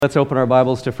Let's open our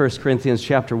Bibles to 1 Corinthians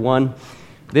chapter 1.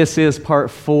 This is part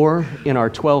 4 in our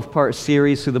 12-part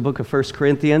series through the book of 1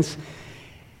 Corinthians.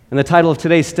 And the title of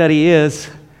today's study is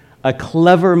A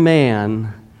Clever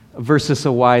Man versus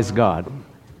a Wise God.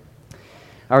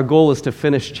 Our goal is to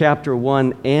finish chapter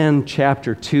 1 and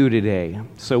chapter 2 today.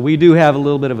 So we do have a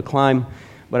little bit of a climb,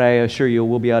 but I assure you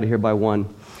we'll be out of here by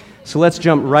 1. So let's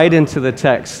jump right into the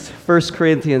text. 1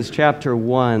 Corinthians chapter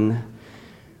 1.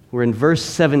 We're in verse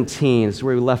 17, is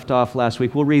where we left off last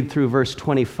week. We'll read through verse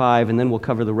 25, and then we'll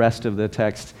cover the rest of the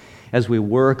text as we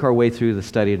work our way through the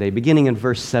study today, beginning in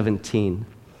verse 17.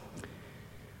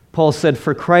 Paul said,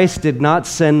 "For Christ did not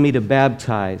send me to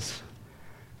baptize,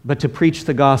 but to preach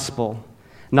the gospel,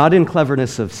 not in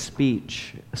cleverness of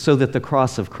speech, so that the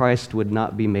cross of Christ would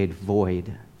not be made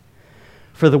void.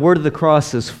 For the word of the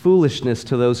cross is foolishness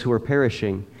to those who are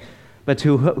perishing, but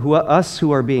to us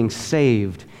who are being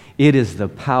saved, it is the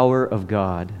power of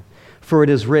God. For it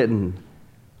is written,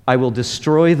 I will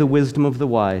destroy the wisdom of the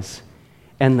wise,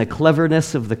 and the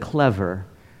cleverness of the clever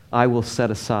I will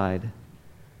set aside.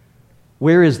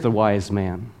 Where is the wise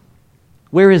man?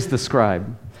 Where is the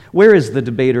scribe? Where is the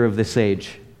debater of this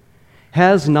age?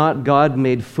 Has not God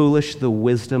made foolish the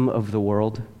wisdom of the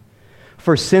world?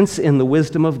 For since in the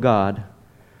wisdom of God,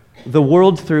 the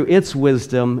world through its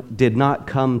wisdom did not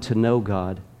come to know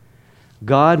God,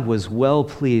 God was well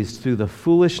pleased through the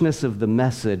foolishness of the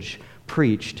message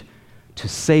preached to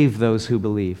save those who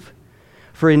believe.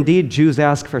 For indeed, Jews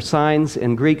ask for signs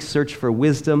and Greeks search for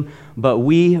wisdom, but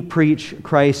we preach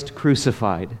Christ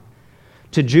crucified.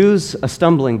 To Jews, a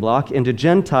stumbling block, and to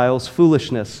Gentiles,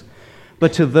 foolishness.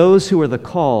 But to those who are the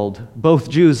called, both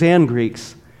Jews and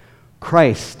Greeks,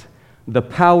 Christ, the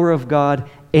power of God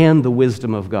and the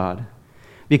wisdom of God.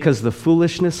 Because the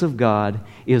foolishness of God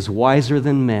is wiser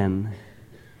than men,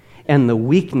 and the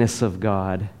weakness of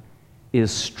God is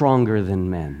stronger than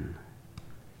men."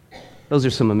 Those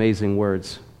are some amazing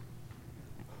words.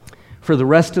 For the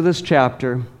rest of this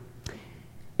chapter,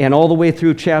 and all the way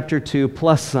through chapter 2,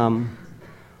 plus some,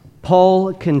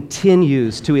 Paul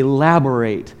continues to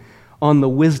elaborate on the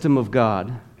wisdom of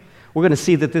God. We're going to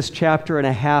see that this chapter and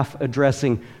a half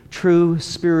addressing true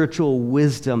spiritual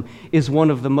wisdom is one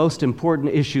of the most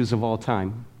important issues of all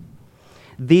time.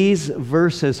 These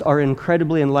verses are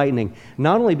incredibly enlightening,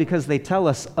 not only because they tell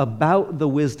us about the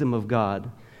wisdom of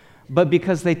God, but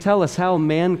because they tell us how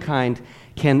mankind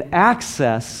can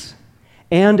access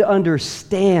and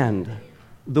understand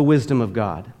the wisdom of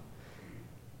God.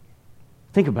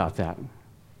 Think about that.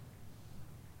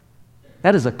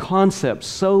 That is a concept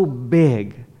so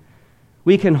big,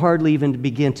 we can hardly even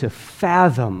begin to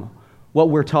fathom what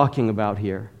we're talking about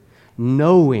here.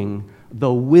 Knowing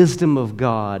the wisdom of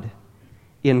God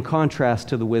in contrast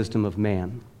to the wisdom of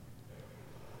man.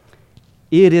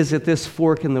 It is at this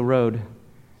fork in the road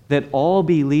that all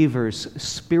believers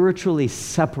spiritually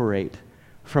separate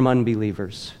from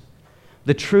unbelievers.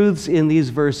 The truths in these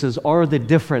verses are the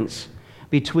difference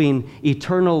between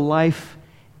eternal life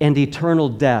and eternal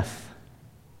death.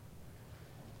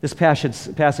 This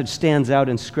passage stands out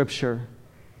in Scripture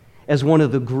as one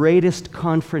of the greatest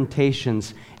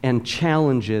confrontations and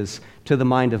challenges to the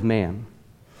mind of man.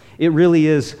 It really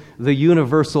is the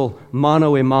universal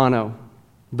mano a mano,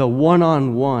 the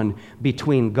one-on-one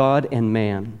between God and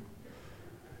man.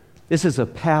 This is a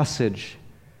passage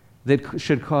that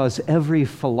should cause every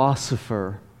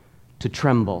philosopher to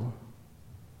tremble.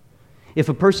 If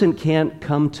a person can't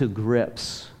come to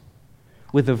grips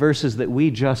with the verses that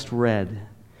we just read,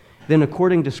 then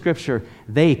according to Scripture,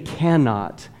 they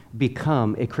cannot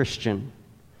become a Christian.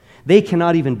 They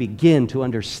cannot even begin to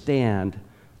understand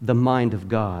the mind of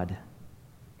God.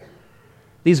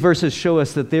 These verses show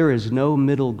us that there is no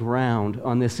middle ground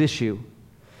on this issue.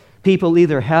 People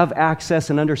either have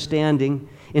access and understanding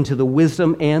into the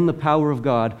wisdom and the power of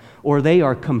God, or they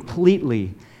are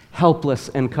completely helpless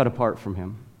and cut apart from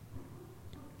Him.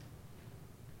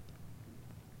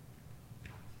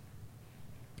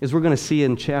 As we're going to see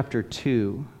in chapter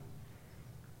 2,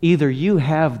 either you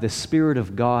have the Spirit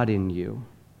of God in you,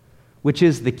 which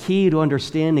is the key to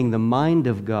understanding the mind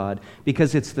of God,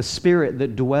 because it's the Spirit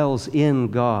that dwells in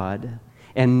God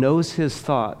and knows His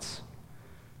thoughts,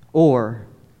 or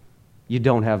you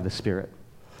don't have the Spirit.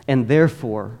 And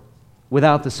therefore,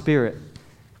 without the Spirit,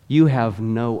 you have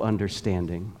no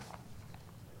understanding.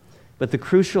 But the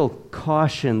crucial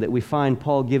caution that we find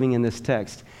Paul giving in this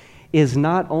text is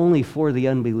not only for the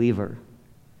unbeliever.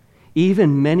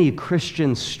 Even many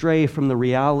Christians stray from the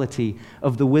reality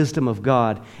of the wisdom of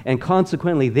God, and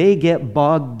consequently they get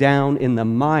bogged down in the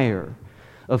mire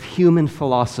of human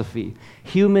philosophy,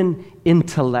 human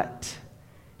intellect,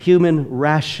 human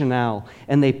rationale,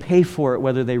 and they pay for it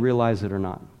whether they realize it or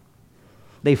not.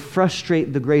 They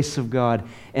frustrate the grace of God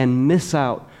and miss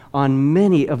out on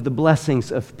many of the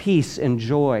blessings of peace and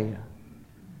joy,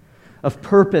 of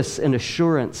purpose and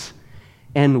assurance,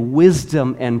 and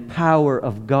wisdom and power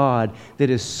of God that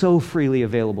is so freely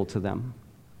available to them.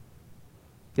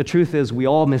 The truth is, we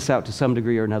all miss out to some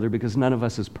degree or another because none of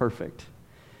us is perfect.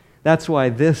 That's why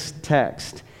this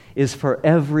text is for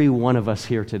every one of us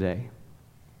here today.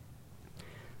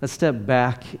 Let's step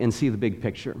back and see the big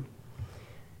picture.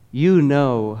 You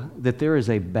know that there is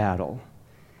a battle,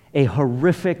 a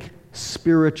horrific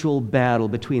spiritual battle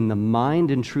between the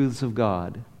mind and truths of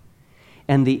God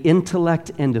and the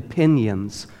intellect and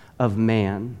opinions of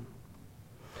man.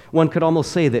 One could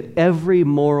almost say that every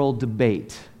moral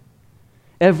debate,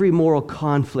 every moral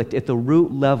conflict at the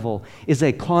root level is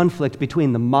a conflict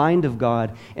between the mind of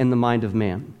God and the mind of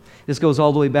man. This goes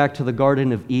all the way back to the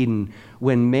Garden of Eden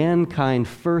when mankind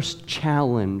first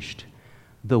challenged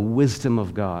the wisdom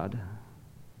of God.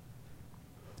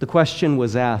 The question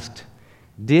was asked,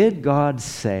 did God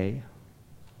say?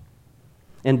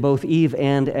 And both Eve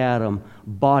and Adam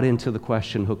bought into the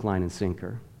question hook, line, and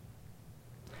sinker.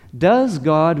 Does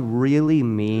God really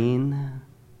mean?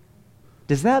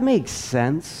 Does that make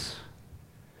sense?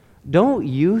 Don't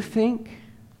you think?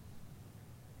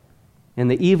 And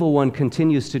the evil one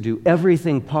continues to do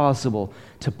everything possible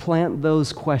to plant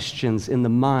those questions in the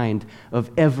mind of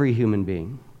every human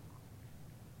being.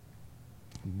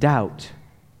 Doubt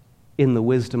in the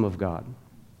wisdom of God.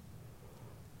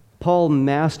 Paul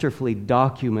masterfully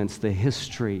documents the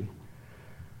history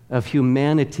of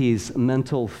humanity's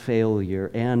mental failure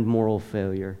and moral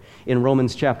failure in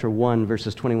Romans chapter 1,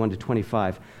 verses 21 to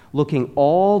 25. Looking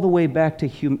all the way back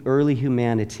to early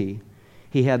humanity,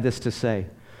 he had this to say,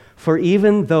 "For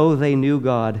even though they knew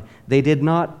God, they did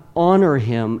not honor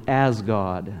him as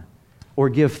God or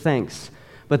give thanks,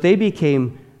 but they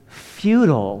became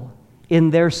futile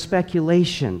in their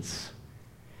speculations,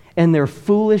 and their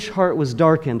foolish heart was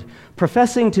darkened.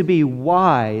 Professing to be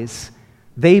wise,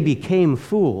 they became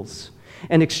fools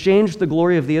and exchanged the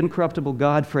glory of the incorruptible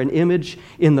God for an image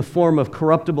in the form of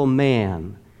corruptible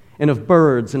man and of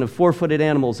birds and of four-footed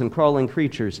animals and crawling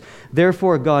creatures.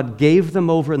 Therefore God gave them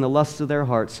over in the lusts of their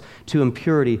hearts to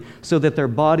impurity, so that their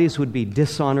bodies would be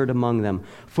dishonored among them.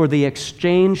 For they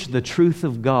exchanged the truth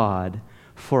of God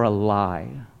for a lie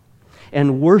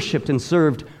and worshipped and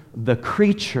served the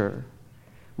creature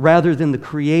rather than the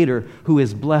Creator, who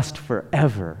is blessed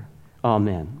forever.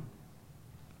 Amen."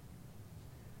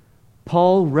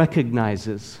 Paul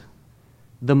recognizes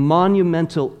the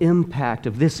monumental impact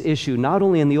of this issue, not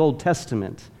only in the Old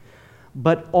Testament,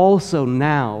 but also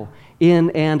now in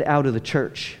and out of the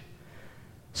church.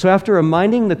 So after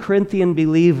reminding the Corinthian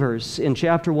believers in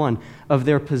chapter 1 of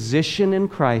their position in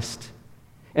Christ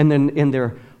and then in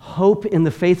their hope in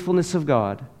the faithfulness of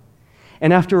God,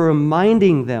 and after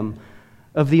reminding them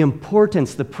of the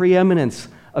importance, the preeminence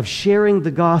of sharing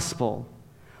the gospel,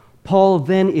 Paul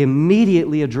then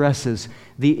immediately addresses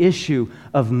the issue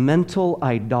of mental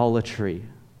idolatry.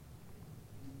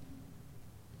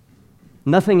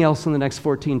 Nothing else in the next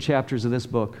 14 chapters of this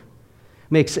book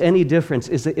makes any difference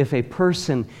is that if a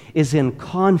person is in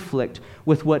conflict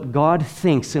with what God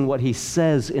thinks and what he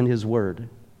says in his word.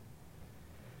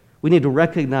 We need to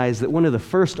recognize that one of the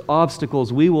first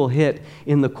obstacles we will hit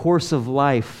in the course of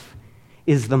life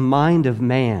is the mind of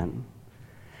man,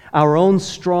 our own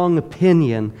strong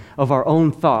opinion of our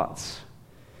own thoughts.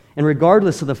 And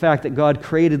regardless of the fact that God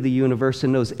created the universe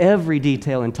and knows every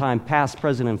detail in time, past,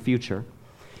 present, and future,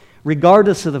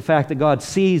 regardless of the fact that God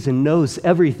sees and knows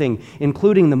everything,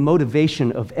 including the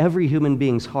motivation of every human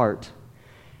being's heart,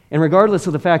 and regardless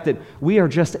of the fact that we are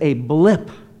just a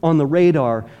blip on the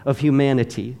radar of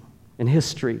humanity and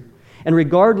history, and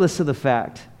regardless of the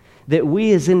fact that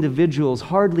we as individuals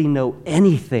hardly know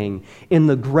anything in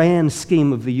the grand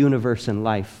scheme of the universe and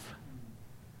life,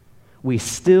 we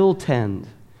still tend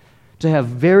to have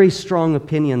very strong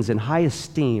opinions and high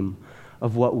esteem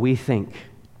of what we think.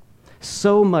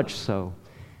 So much so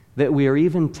that we are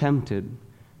even tempted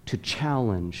to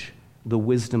challenge the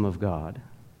wisdom of God.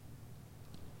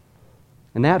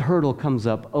 And that hurdle comes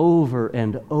up over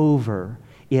and over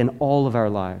in all of our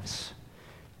lives.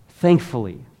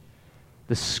 Thankfully,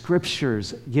 the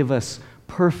Scriptures give us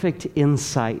perfect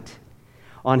insight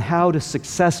on how to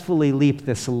successfully leap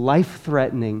this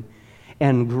life-threatening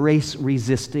and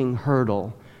grace-resisting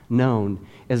hurdle known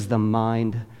as the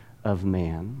mind of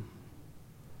man.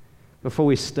 Before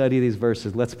we study these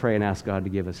verses, let's pray and ask God to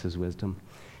give us His wisdom.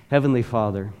 Heavenly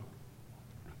Father,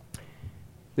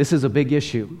 this is a big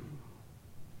issue.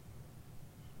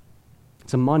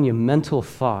 It's a monumental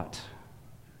thought.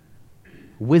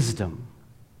 Wisdom.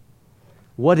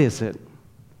 What is it?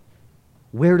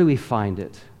 Where do we find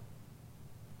it?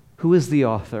 Who is the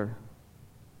author?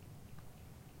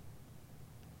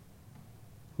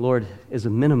 Lord, as a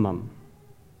minimum,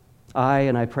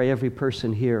 I pray every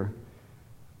person here,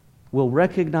 will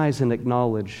recognize and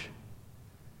acknowledge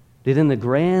that in the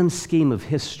grand scheme of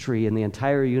history in the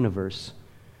entire universe,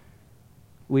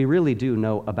 we really do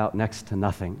know about next to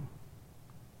nothing.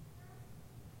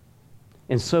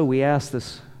 And so we ask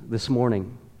this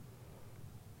morning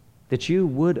that you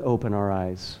would open our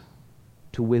eyes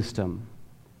to wisdom,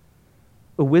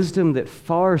 a wisdom that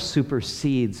far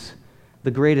supersedes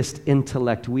the greatest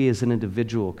intellect we as an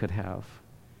individual could have.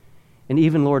 And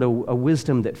even, Lord, a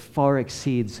wisdom that far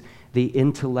exceeds the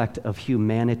intellect of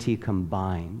humanity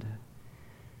combined.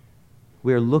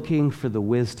 We're looking for the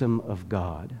wisdom of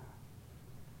God.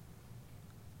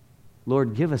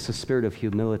 Lord, give us a spirit of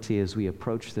humility as we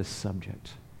approach this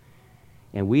subject.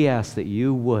 And we ask that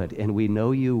you would, and we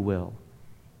know you will,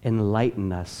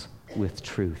 enlighten us with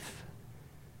truth.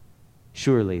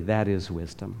 Surely that is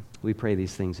wisdom. We pray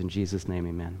these things in Jesus' name,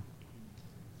 amen.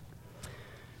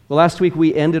 Well, last week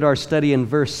we ended our study in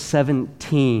verse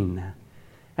 17.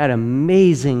 That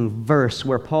amazing verse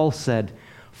where Paul said,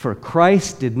 "For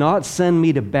Christ did not send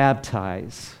me to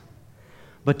baptize,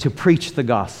 but to preach the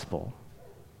gospel,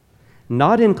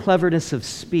 not in cleverness of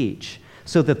speech,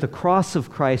 so that the cross of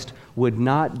Christ would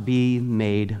not be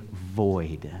made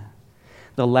void."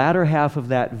 The latter half of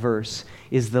that verse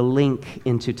is the link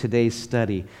into today's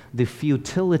study, the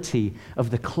futility of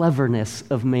the cleverness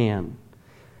of man.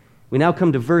 We now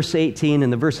come to verse 18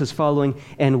 and the verses following,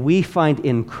 and we find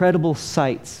incredible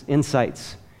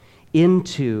insights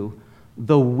into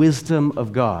the wisdom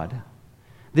of God.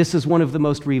 This is one of the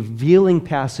most revealing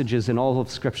passages in all of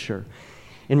Scripture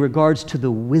in regards to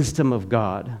the wisdom of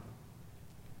God.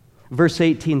 Verse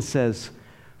 18 says,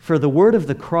 "For the word of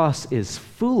the cross is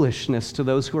foolishness to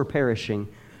those who are perishing,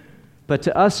 but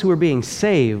to us who are being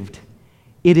saved,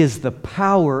 it is the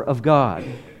power of God."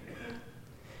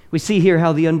 We see here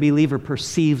how the unbeliever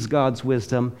perceives God's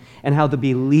wisdom and how the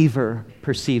believer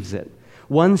perceives it.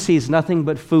 One sees nothing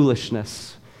but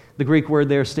foolishness. The Greek word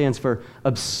there stands for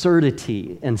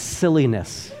absurdity and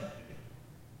silliness.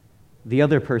 The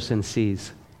other person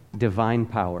sees divine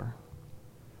power.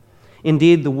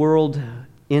 Indeed, the world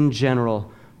in general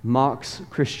mocks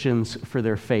Christians for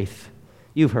their faith.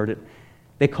 You've heard it.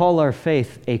 They call our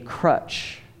faith a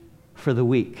crutch for the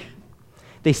weak.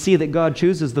 They see that God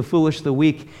chooses the foolish, the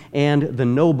weak, and the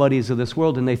nobodies of this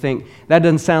world, and they think, that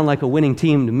doesn't sound like a winning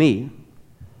team to me.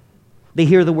 They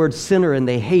hear the word sinner and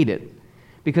they hate it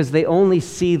because they only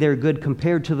see their good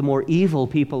compared to the more evil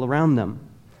people around them.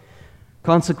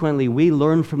 Consequently, we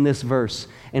learn from this verse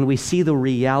and we see the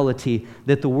reality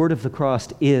that the word of the cross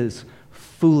is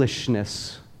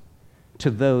foolishness to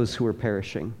those who are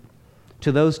perishing.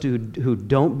 To those who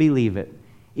don't believe it,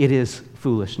 it is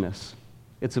foolishness.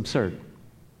 It's absurd.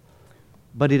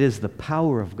 But it is the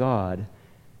power of God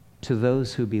to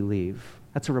those who believe.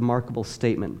 That's a remarkable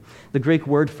statement. The Greek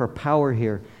word for power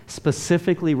here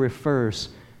specifically refers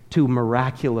to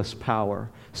miraculous power,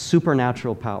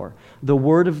 supernatural power. The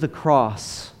word of the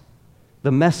cross,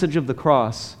 the message of the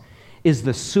cross, is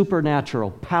the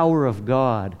supernatural power of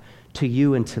God to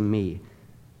you and to me.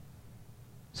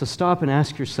 So stop and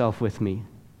ask yourself with me,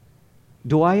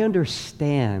 do I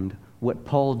understand what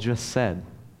Paul just said?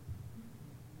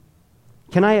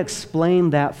 Can I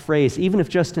explain that phrase, even if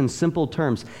just in simple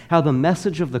terms, how the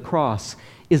message of the cross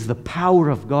is the power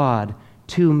of God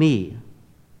to me?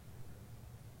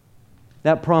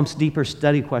 That prompts deeper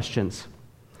study questions.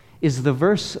 Is the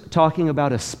verse talking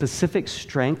about a specific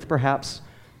strength, perhaps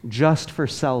just for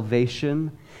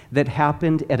salvation, that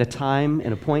happened at a time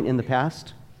and a point in the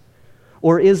past?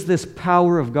 Or is this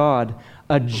power of God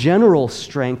a general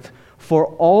strength for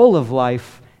all of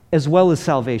life as well as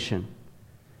salvation?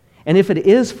 And if it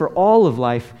is for all of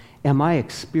life, am I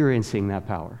experiencing that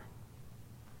power?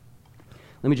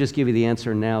 Let me just give you the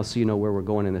answer now so you know where we're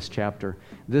going in this chapter.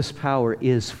 This power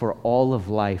is for all of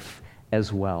life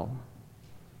as well.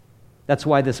 That's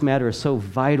why this matter is so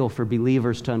vital for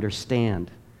believers to understand.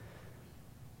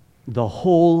 The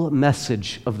whole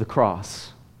message of the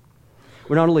cross.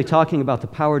 We're not only talking about the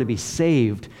power to be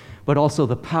saved, but also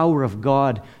the power of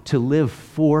God to live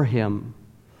for Him.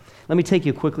 Let me take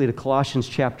you quickly to Colossians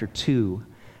chapter 2,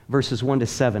 verses 1 to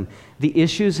 7. The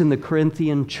issues in the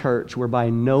Corinthian church were by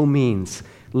no means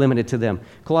limited to them.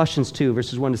 Colossians 2,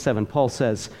 verses 1 to 7, Paul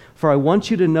says, "For I want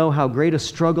you to know how great a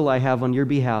struggle I have on your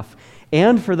behalf,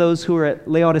 and for those who are at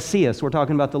Laodicea." So we're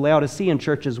talking about the Laodicean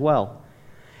church as well.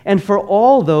 and for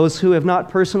all those who have not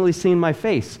personally seen my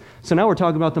face. So now we're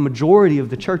talking about the majority of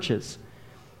the churches.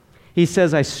 He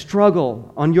says, I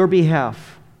struggle on your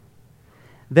behalf,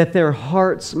 that their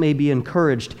hearts may be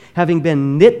encouraged, having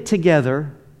been knit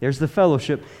together, there's the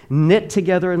fellowship, knit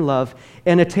together in love,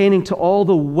 and attaining to all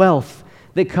the wealth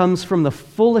that comes from the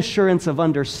full assurance of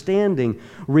understanding,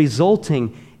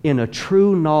 resulting in a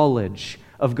true knowledge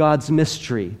of God's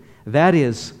mystery, that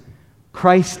is,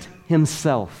 Christ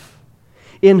Himself,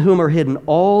 in whom are hidden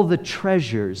all the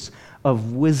treasures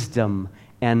of wisdom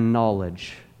and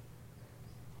knowledge.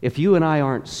 If you and I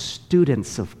aren't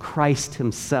students of Christ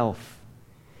Himself,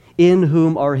 in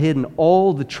whom are hidden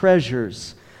all the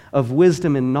treasures of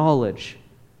wisdom and knowledge,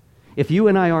 if you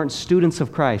and I aren't students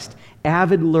of Christ,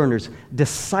 avid learners,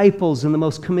 disciples in the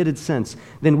most committed sense,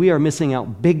 then we are missing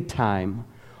out big time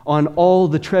on all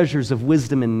the treasures of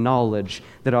wisdom and knowledge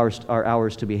that are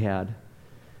ours to be had.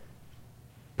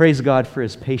 Praise God for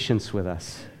His patience with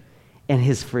us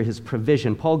and for His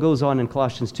provision. Paul goes on in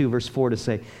Colossians 2, verse 4 to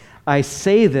say, I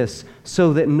say this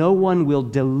so that no one will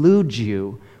delude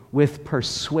you with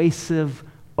persuasive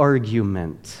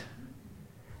argument.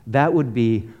 That would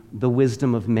be the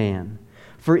wisdom of man.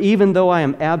 For even though I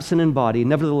am absent in body,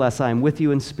 nevertheless I am with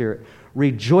you in spirit,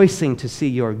 rejoicing to see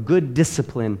your good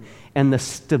discipline and the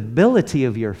stability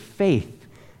of your faith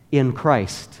in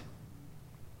Christ.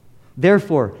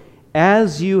 Therefore,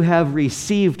 as you have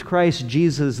received Christ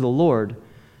Jesus the Lord,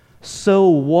 so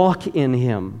walk in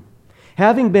Him,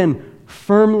 having been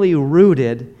firmly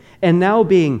rooted and now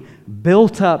being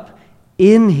built up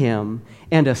in Him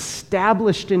and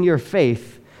established in your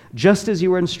faith, just as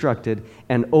you were instructed,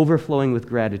 and overflowing with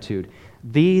gratitude.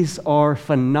 These are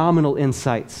phenomenal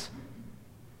insights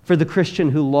for the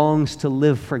Christian who longs to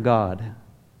live for God.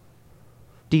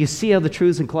 Do you see how the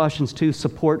truths in Colossians 2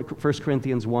 support 1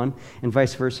 Corinthians 1 and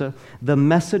vice versa? The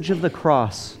message of the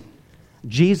cross,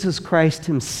 Jesus Christ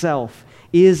Himself,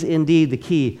 is indeed the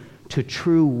key to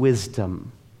true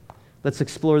wisdom. Let's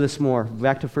explore this more.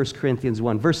 Back to 1 Corinthians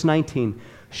 1. Verse 19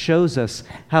 shows us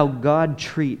how God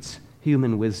treats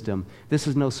human wisdom. This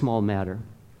is no small matter.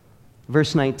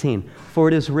 Verse 19, for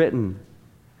it is written,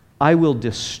 I will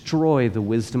destroy the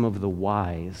wisdom of the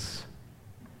wise.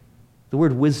 The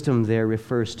word wisdom there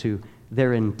refers to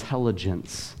their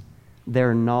intelligence,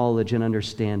 their knowledge and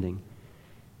understanding.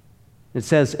 It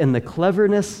says, and the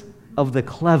cleverness of the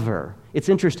clever. It's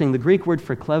interesting, the Greek word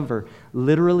for clever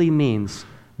literally means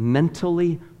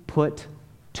mentally put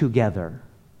together.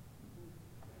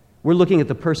 We're looking at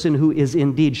the person who is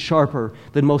indeed sharper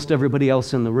than most everybody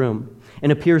else in the room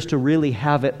and appears to really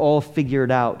have it all figured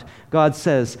out. God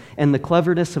says, and the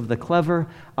cleverness of the clever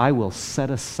I will set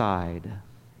aside.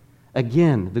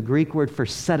 Again, the Greek word for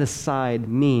set aside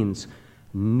means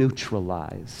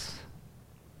neutralize,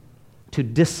 to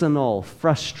disannul,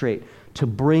 frustrate, to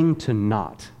bring to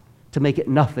naught, to make it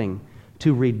nothing,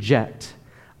 to reject.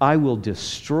 I will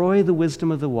destroy the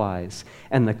wisdom of the wise,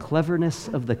 and the cleverness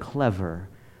of the clever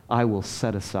I will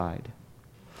set aside.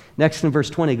 Next, in verse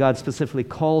 20, God specifically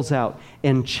calls out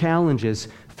and challenges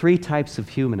three types of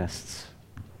humanists.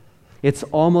 It's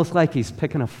almost like He's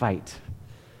picking a fight.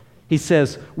 He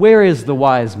says, where is the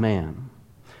wise man?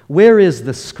 Where is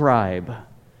the scribe?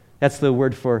 That's the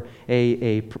word for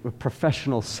a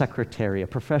professional secretary, a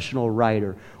professional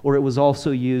writer, or it was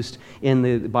also used in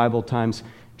the Bible times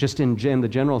just in the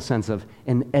general sense of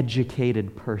an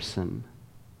educated person.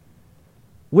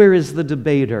 Where is the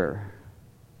debater?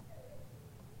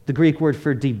 The Greek word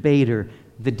for debater,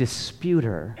 the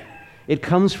disputer. It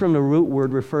comes from the root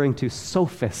word referring to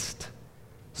sophist,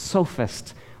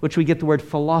 which we get the word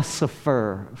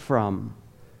philosopher from.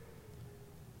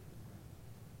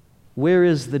 Where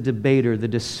is the debater, the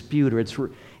disputer?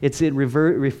 It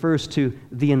refers to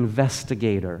the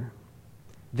investigator,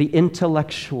 the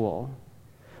intellectual,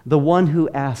 the one who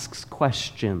asks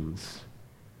questions.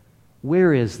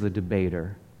 Where is the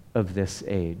debater of this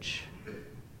age?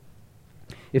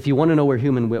 If you want to know where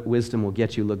human wisdom will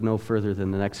get you, look no further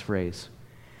than the next phrase.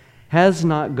 Has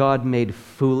not God made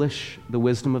foolish the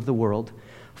wisdom of the world?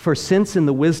 For since in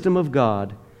the wisdom of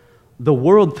God, the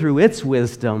world through its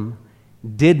wisdom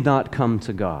did not come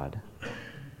to God.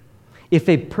 If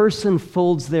a person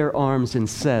folds their arms and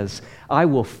says, I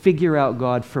will figure out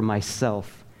God for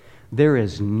myself, there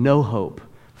is no hope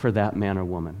for that man or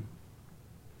woman.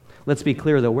 Let's be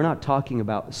clear, though, we're not talking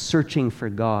about searching for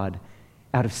God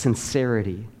out of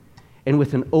sincerity and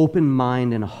with an open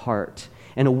mind and a heart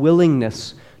and a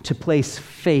willingness to place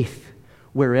faith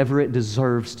wherever it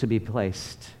deserves to be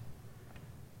placed.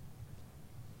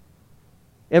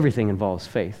 Everything involves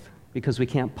faith because we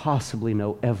can't possibly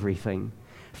know everything.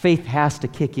 Faith has to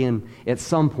kick in at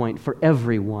some point for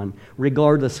everyone,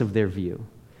 regardless of their view.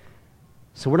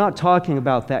 So we're not talking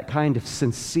about that kind of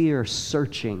sincere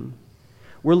searching.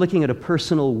 We're looking at a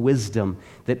personal wisdom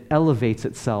that elevates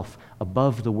itself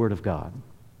above the Word of God,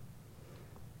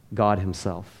 God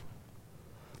Himself.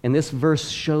 And this verse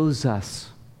shows us,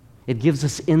 it gives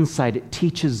us insight, it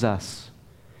teaches us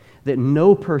that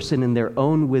no person in their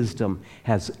own wisdom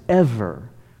has ever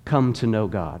come to know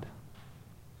God.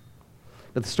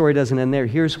 But the story doesn't end there.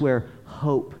 Here's where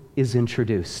hope is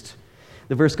introduced.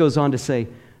 The verse goes on to say,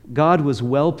 God was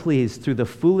well pleased through the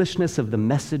foolishness of the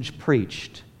message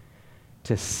preached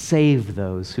to save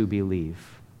those who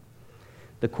believe.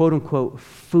 The quote-unquote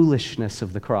foolishness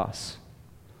of the cross.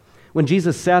 When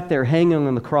Jesus sat there hanging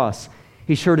on the cross,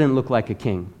 He sure didn't look like a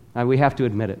king. We have to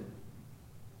admit it.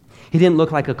 He didn't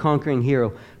look like a conquering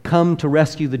hero come to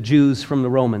rescue the Jews from the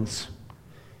Romans.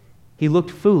 He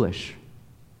looked foolish.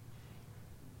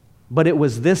 But it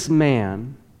was this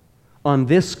man on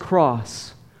this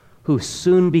cross who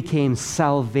soon became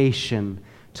salvation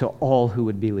to all who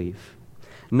would believe.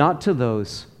 Not to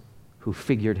those who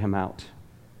figured Him out,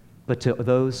 but to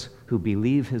those who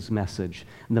believe His message,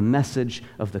 the message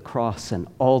of the cross and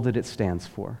all that it stands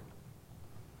for.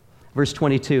 Verse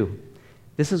 22,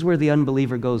 this is where the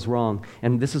unbeliever goes wrong,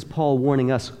 and this is Paul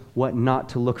warning us what not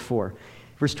to look for.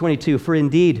 Verse 22, for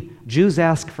indeed, Jews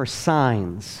ask for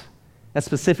signs. That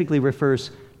specifically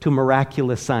refers to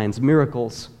miraculous signs,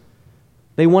 miracles.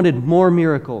 They wanted more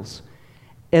miracles,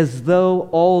 as though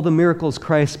all the miracles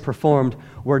Christ performed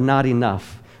were not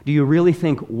enough. Do you really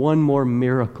think one more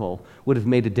miracle would have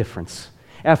made a difference?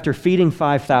 After feeding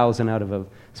 5,000 out of a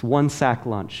one sack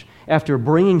lunch, after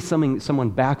bringing someone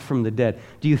back from the dead,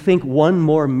 do you think one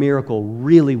more miracle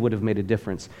really would have made a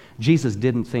difference? Jesus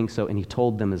didn't think so, and He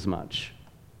told them as much.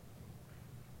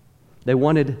 They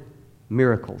wanted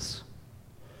miracles.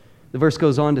 The verse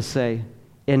goes on to say,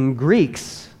 and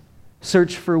Greeks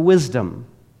search for wisdom.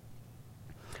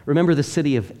 Remember the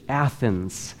city of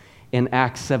Athens in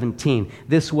Acts 17.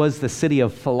 This was the city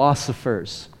of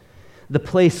philosophers, the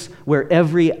place where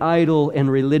every idol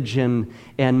and religion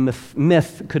and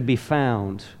myth could be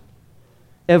found.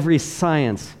 Every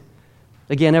science.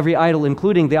 Again, every idol,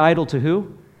 including the idol to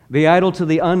who? The idol to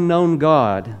the unknown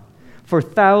God. For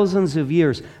thousands of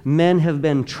years, men have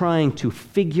been trying to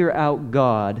figure out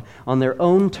God on their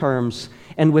own terms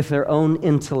and with their own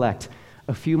intellect.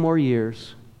 A few more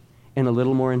years and a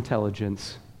little more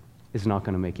intelligence is not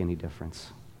going to make any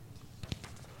difference.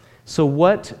 So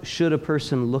what should a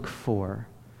person look for?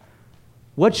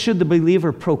 What should the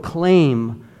believer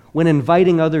proclaim when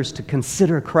inviting others to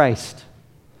consider Christ?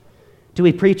 Do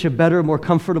we preach a better, more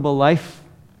comfortable life?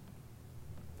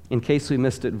 In case we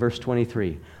missed it, verse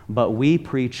 23, but we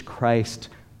preach Christ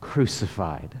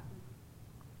crucified.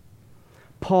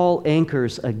 Paul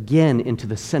anchors again into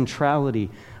the centrality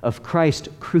of Christ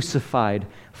crucified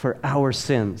for our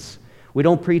sins. We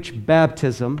don't preach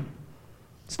baptism.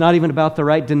 It's not even about the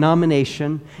right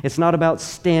denomination. It's not about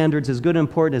standards, as good and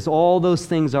important as all those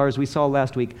things are, as we saw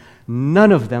last week.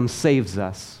 None of them saves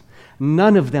us.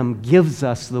 None of them gives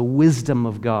us the wisdom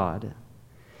of God.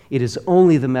 It is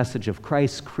only the message of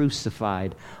Christ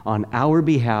crucified on our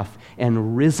behalf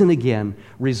and risen again,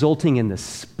 resulting in the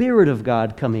Spirit of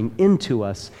God coming into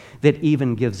us, that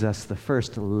even gives us the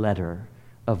first letter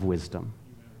of wisdom.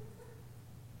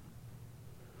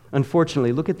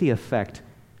 Unfortunately, look at the effect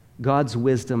God's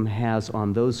wisdom has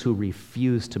on those who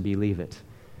refuse to believe it.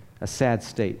 A sad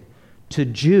state. To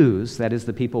Jews, that is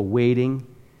the people waiting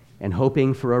and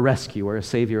hoping for a rescuer, a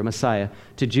Savior, a Messiah,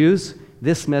 to Jews,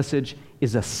 this message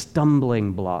is a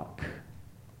stumbling block.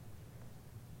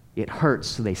 It hurts,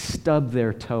 so they stub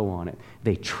their toe on it.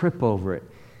 They trip over it.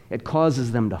 It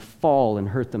causes them to fall and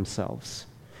hurt themselves.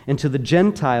 And to the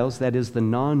Gentiles, that is the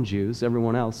non-Jews,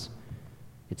 everyone else,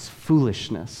 it's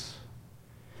foolishness.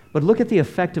 But look at the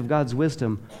effect of God's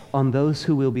wisdom on those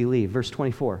who will believe. Verse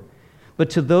 24.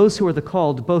 But to those who are the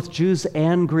called, both Jews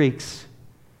and Greeks,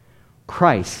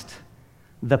 Christ,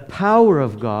 the power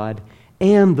of God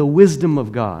and the wisdom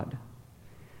of God.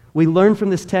 We learn from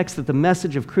this text that the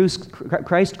message of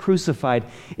Christ crucified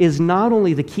is not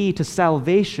only the key to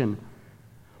salvation,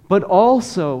 but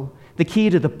also the key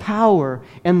to the power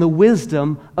and the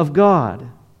wisdom of God.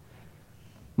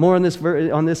 More on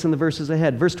this in the verses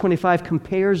ahead. Verse 25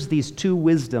 compares these two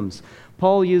wisdoms.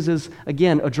 Paul uses,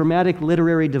 again, a dramatic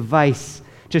literary device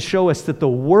to show us that the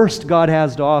worst God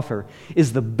has to offer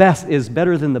is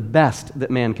better than the best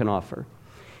that man can offer.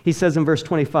 He says in verse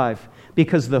 25,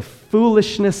 because the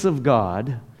foolishness of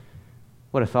God,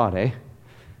 what a thought, eh?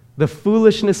 The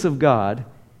foolishness of God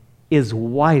is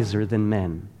wiser than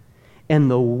men, and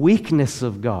the weakness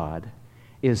of God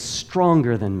is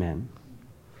stronger than men.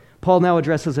 Paul now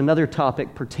addresses another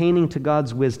topic pertaining to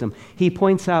God's wisdom. He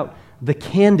points out the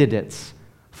candidates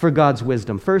for God's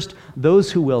wisdom. First,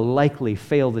 those who will likely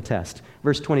fail the test.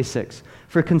 Verse 26,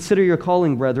 "For consider your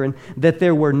calling, brethren, that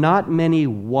there were not many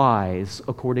wise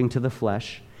according to the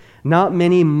flesh, not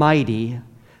many mighty,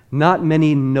 not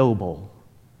many noble."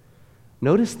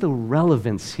 Notice the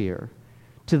relevance here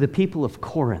to the people of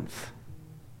Corinth,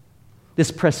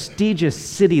 this prestigious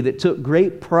city that took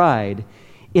great pride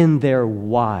in their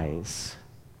wise,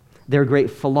 their great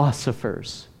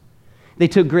philosophers. They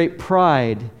took great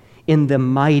pride in the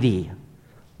mighty,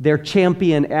 their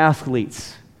champion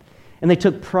athletes. And they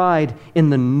took pride in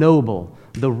the noble,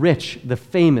 the rich, the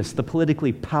famous, the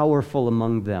politically powerful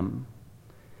among them.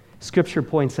 Scripture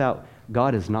points out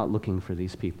God is not looking for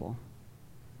these people.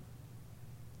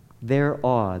 Their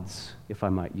odds, if I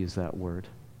might use that word,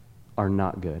 are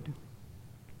not good.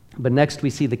 But next we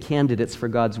see the candidates for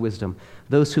God's wisdom,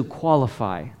 those who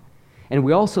qualify. And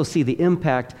we also see the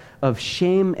impact of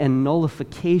shame and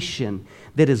nullification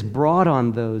that is brought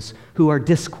on those who are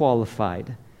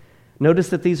disqualified. Notice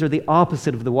that these are the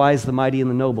opposite of the wise, the mighty, and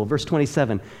the noble. Verse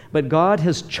 27, "But God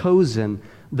has chosen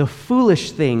the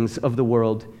foolish things of the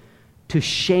world to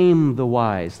shame the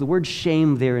wise." The word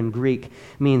shame there in Greek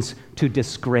means to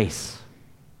disgrace,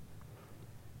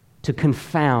 to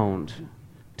confound,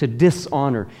 to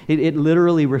dishonor. It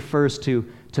literally refers to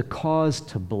cause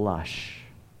to blush.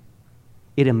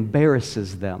 It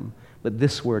embarrasses them, but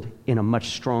this word in a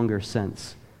much stronger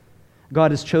sense.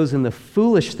 God has chosen the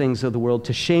foolish things of the world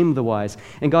to shame the wise,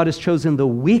 and God has chosen the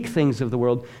weak things of the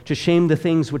world to shame the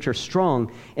things which are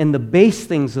strong, and the base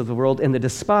things of the world and the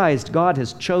despised God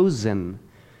has chosen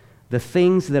the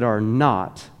things that are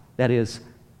not, that is,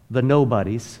 the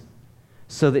nobodies,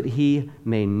 so that he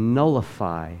may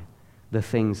nullify the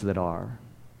things that are.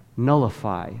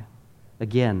 Nullify,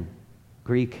 again,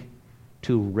 Greek,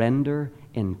 to render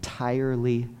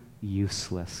entirely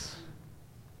useless,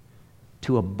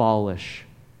 to abolish,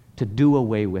 to do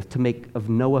away with, to make of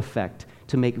no effect,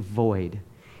 to make void.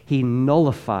 He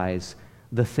nullifies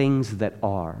the things that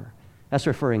are. That's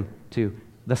referring to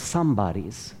the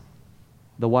somebodies,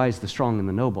 the wise, the strong, and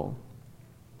the noble.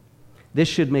 This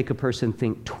should make a person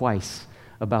think twice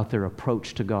about their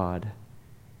approach to God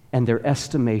and their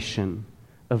estimation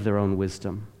of their own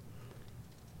wisdom.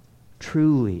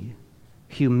 Truly,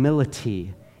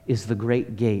 humility is the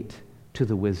great gate to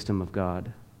the wisdom of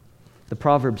God. The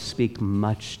Proverbs speak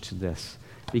much to this.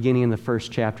 Beginning in the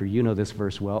first chapter, you know this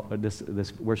verse well. This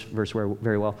verse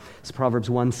very well. It's Proverbs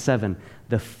 1:7.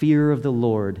 "The fear of the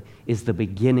Lord is the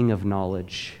beginning of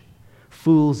knowledge.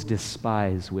 Fools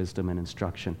despise wisdom and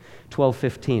instruction."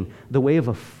 12:15. "The way of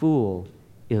a fool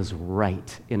is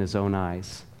right in his own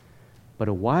eyes, but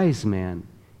a wise man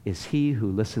is he who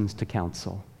listens to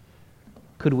counsel."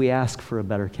 Could we ask for a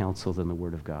better counsel than the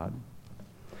Word of God?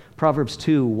 Proverbs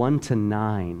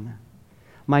 2:1-9.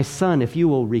 "My son, if you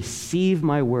will receive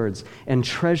my words and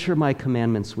treasure my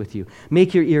commandments with you,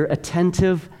 make your ear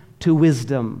attentive to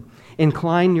wisdom,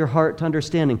 incline your heart to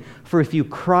understanding. For if you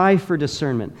cry for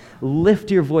discernment,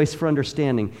 lift your voice for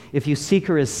understanding. If you seek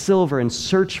her as silver and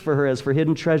search for her as for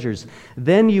hidden treasures,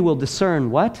 then you will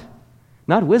discern" what?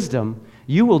 Not wisdom.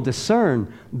 "You will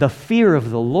discern the fear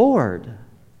of the Lord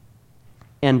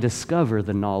and discover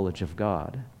the knowledge of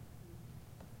God.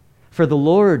 For the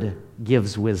Lord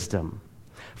gives wisdom.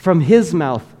 From his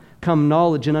mouth come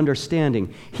knowledge and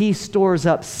understanding. He stores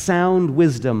up sound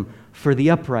wisdom for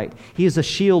the upright. He is a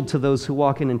shield to those who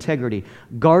walk in integrity,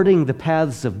 guarding the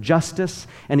paths of justice,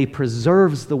 and he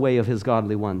preserves the way of his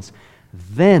godly ones.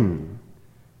 Then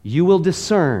you will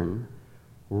discern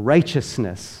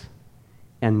righteousness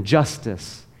and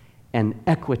justice and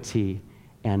equity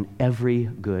and every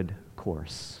good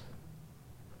course."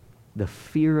 The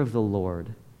fear of the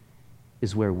Lord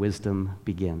is where wisdom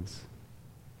begins.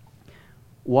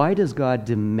 Why does God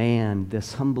demand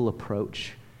this humble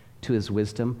approach to his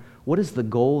wisdom? What is the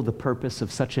goal, the purpose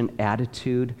of such an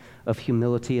attitude of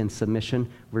humility and submission?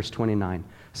 Verse 29,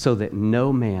 "So that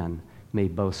no man may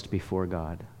boast before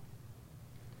God."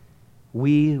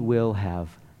 We will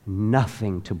have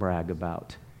nothing to brag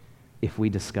about if we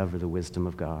discover the wisdom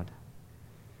of God.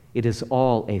 It is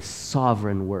all a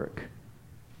sovereign work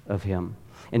of him.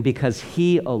 And because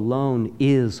he alone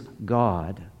is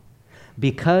God,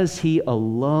 because he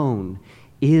alone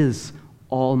is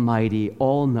almighty,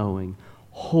 all-knowing,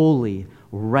 holy,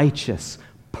 righteous,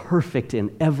 perfect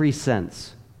in every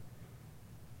sense,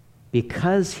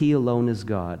 because he alone is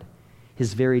God,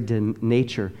 his very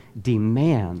nature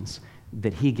demands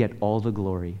that he get all the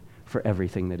glory for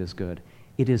everything that is good.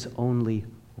 It is only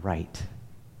right.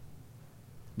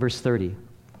 Verse 30,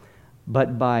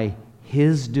 but by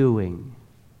his doing,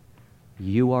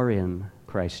 you are in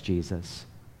Christ Jesus,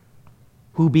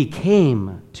 who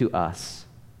became to us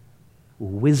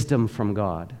wisdom from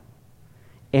God,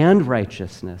 and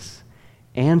righteousness,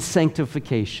 and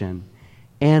sanctification,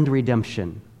 and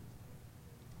redemption.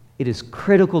 It is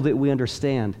critical that we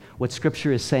understand what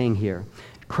Scripture is saying here.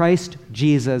 Christ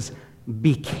Jesus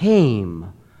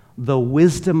became the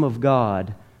wisdom of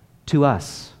God to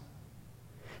us.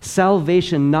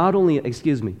 Salvation not only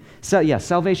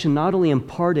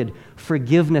imparted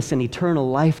forgiveness and eternal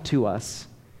life to us,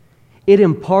 it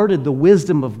imparted the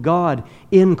wisdom of God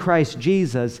in Christ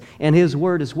Jesus and His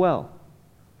Word as well.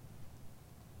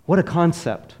 What a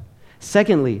concept.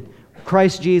 Secondly,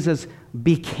 Christ Jesus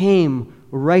became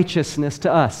righteousness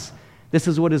to us. This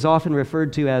is what is often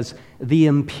referred to as the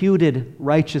imputed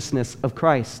righteousness of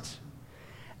Christ.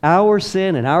 Our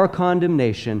sin and our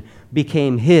condemnation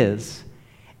became His,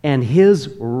 and His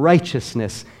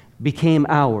righteousness became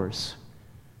ours.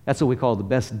 That's what we call the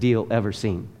best deal ever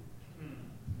seen.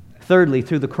 Thirdly,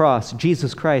 through the cross,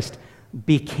 Jesus Christ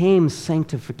became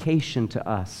sanctification to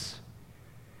us.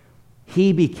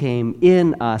 He became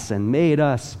in us and made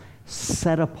us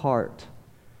set apart.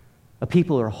 A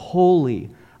people are holy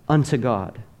unto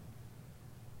God.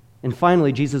 And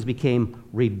finally, Jesus became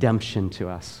redemption to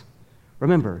us.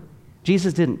 Remember,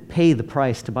 Jesus didn't pay the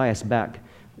price to buy us back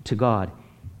to God.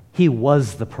 He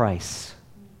was the price.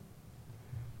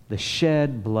 The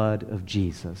shed blood of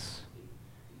Jesus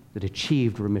that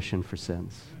achieved remission for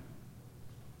sins.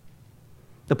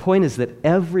 The point is that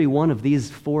every one of these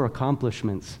four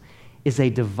accomplishments is a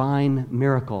divine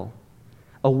miracle,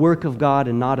 a work of God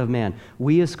and not of man.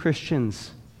 We as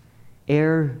Christians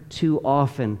err too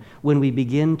often when we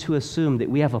begin to assume that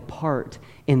we have a part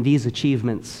in these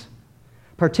achievements,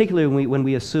 particularly when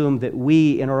we assume that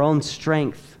we, in our own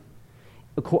strength,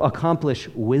 accomplish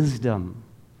wisdom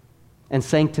and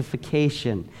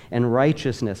sanctification and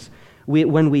righteousness.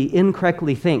 When we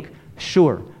incorrectly think,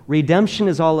 sure, redemption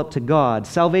is all up to God,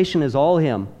 salvation is all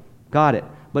Him, got it.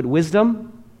 But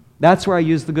wisdom, that's where I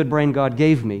use the good brain God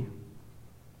gave me.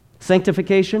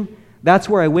 Sanctification, that's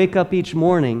where I wake up each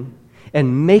morning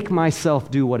and make myself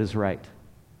do what is right.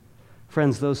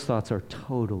 Friends, those thoughts are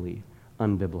totally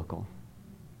unbiblical.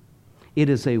 It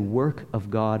is a work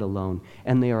of God alone,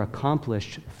 and they are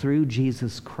accomplished through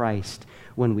Jesus Christ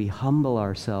when we humble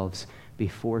ourselves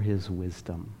before His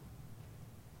wisdom.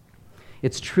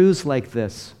 It's truths like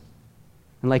this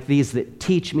and like these that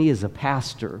teach me as a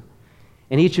pastor,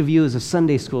 and each of you as a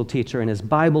Sunday school teacher and as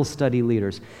Bible study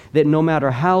leaders, that no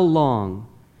matter how long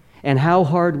and how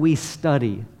hard we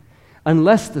study,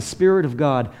 unless the Spirit of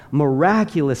God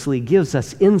miraculously gives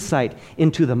us insight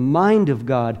into the mind of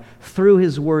God through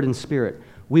His Word and Spirit,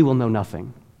 we will know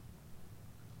nothing.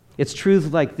 It's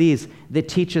truths like these that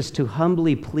teach us to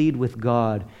humbly plead with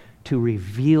God to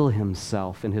reveal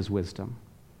Himself in His wisdom.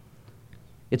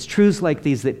 It's truths like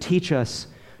these that teach us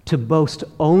to boast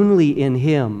only in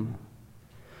Him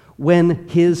when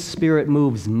His Spirit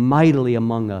moves mightily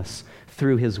among us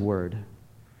through His Word.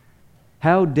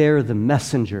 How dare the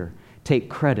messenger take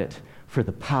credit for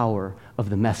the power of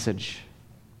the message?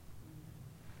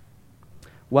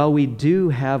 While we do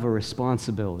have a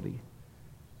responsibility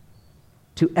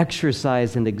to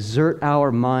exercise and exert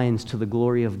our minds to the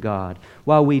glory of God,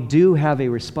 while we do have a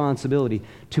responsibility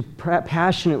to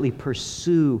passionately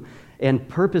pursue and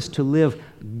purpose to live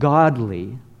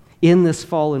godly in this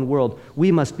fallen world,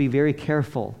 we must be very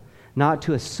careful not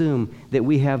to assume that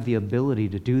we have the ability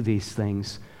to do these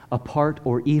things apart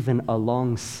or even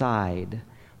alongside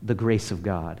the grace of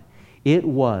God. It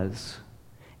was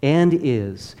and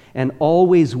is and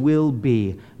always will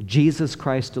be Jesus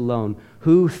Christ alone,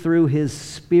 who through His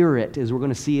Spirit, as we're going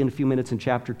to see in a few minutes in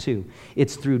chapter 2,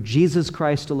 it's through Jesus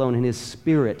Christ alone and His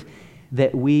Spirit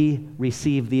that we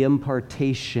receive the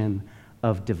impartation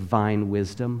of divine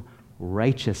wisdom,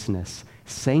 righteousness,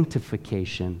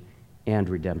 sanctification, and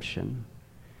redemption.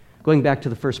 Going back to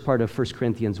the first part of 1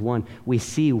 Corinthians 1, we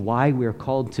see why we're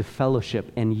called to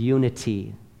fellowship and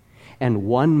unity and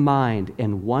one mind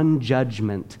and one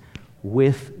judgment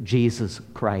with Jesus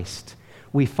Christ.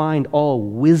 We find all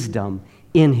wisdom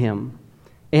in Him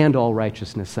and all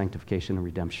righteousness, sanctification, and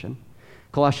redemption.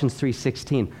 Colossians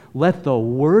 3:16, let the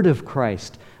word of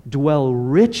Christ dwell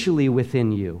richly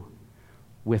within you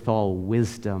with all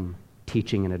wisdom,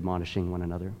 teaching and admonishing one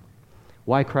another.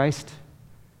 Why Christ?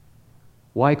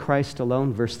 Why Christ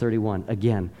alone? Verse 31,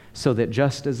 again, so that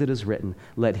just as it is written,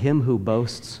 let him who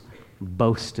boasts,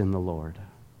 boast in the Lord.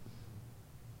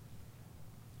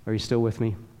 Are you still with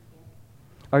me?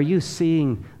 Are you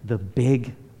seeing the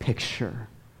big picture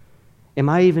Am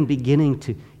I even beginning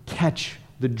to catch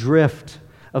the drift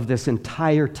of this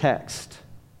entire text?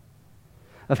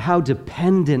 Of how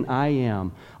dependent I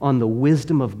am on the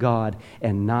wisdom of God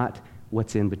and not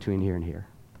what's in between here and here.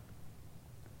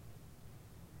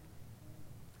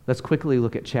 Let's quickly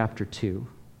look at chapter 2.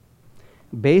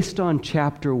 Based on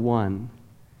chapter 1,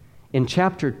 in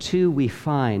chapter 2 we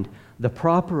find the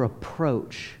proper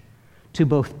approach to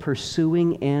both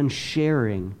pursuing and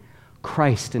sharing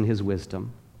Christ and His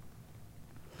wisdom.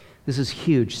 This is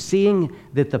huge. Seeing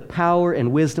that the power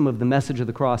and wisdom of the message of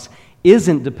the cross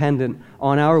isn't dependent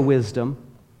on our wisdom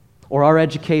or our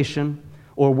education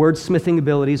or wordsmithing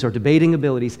abilities or debating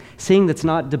abilities, seeing that's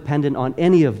not dependent on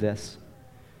any of this,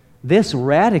 this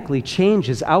radically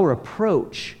changes our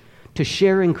approach to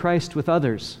sharing Christ with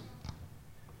others.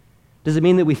 Does it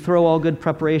mean that we throw all good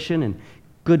preparation and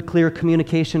good, clear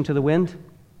communication to the wind?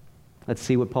 Let's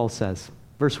see what Paul says.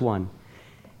 Verse 1.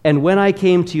 And when I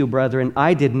came to you, brethren,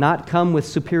 I did not come with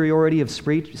superiority of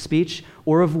speech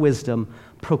or of wisdom,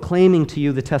 proclaiming to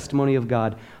you the testimony of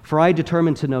God. For I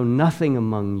determined to know nothing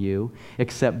among you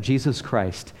except Jesus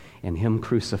Christ and Him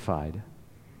crucified.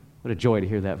 What a joy to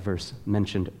hear that verse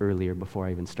mentioned earlier before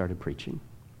I even started preaching.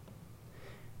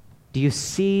 Do you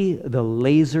see the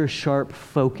laser-sharp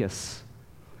focus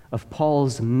of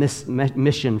Paul's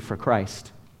mission for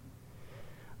Christ?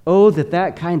 Oh,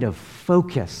 that kind of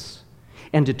focus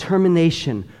and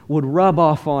determination would rub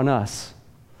off on us.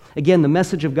 Again, the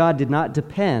message of God did not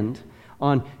depend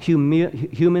on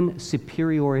human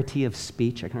superiority of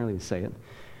speech, I can't really say it,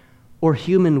 or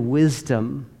human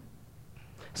wisdom.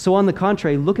 So on the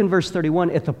contrary, look in verse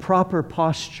 31 at the proper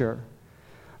posture,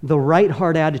 the right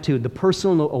heart attitude, the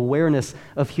personal awareness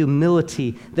of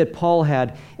humility that Paul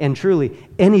had, and truly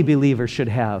any believer should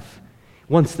have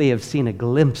once they have seen a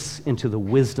glimpse into the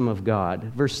wisdom of God.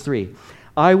 Verse 3,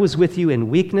 I was with you in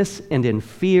weakness and in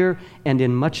fear and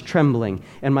in much trembling,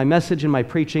 and my message and my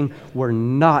preaching were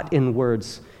not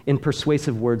in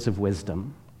persuasive words of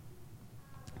wisdom.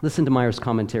 Listen to Meyer's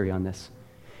commentary on this.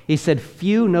 He said,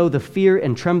 few know the fear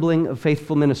and trembling of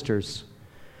faithful ministers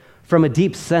from a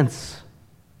deep sense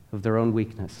of their own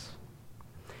weakness.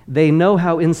 They know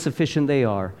how insufficient they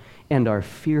are and are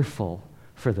fearful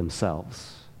for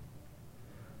themselves.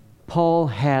 Paul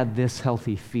had this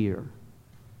healthy fear.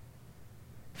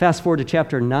 Fast forward to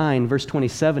chapter 9, verse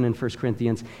 27 in 1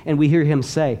 Corinthians, and we hear him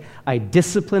say, I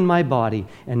discipline my body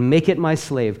and make it my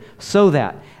slave, so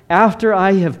that after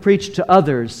I have preached to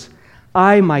others,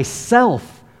 I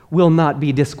myself will not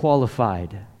be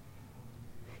disqualified.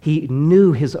 He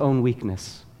knew his own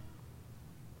weakness.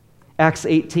 Acts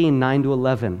 18,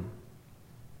 9-11.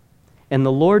 And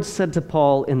the Lord said to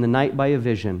Paul in the night by a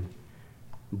vision,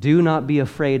 do not be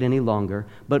afraid any longer,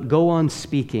 but go on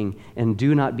speaking and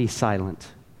do not be silent.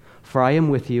 For I am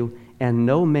with you, and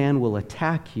no man will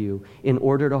attack you in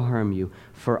order to harm you,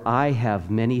 for I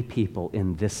have many people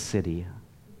in this city.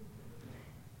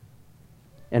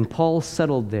 And Paul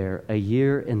settled there 1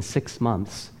 year and 6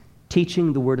 months,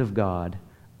 teaching the word of God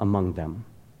among them.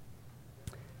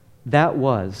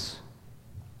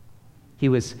 He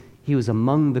was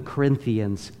among the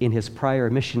Corinthians in his prior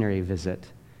missionary visit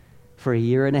for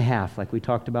 1.5 years, like we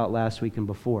talked about last week and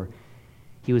before.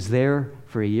 He was there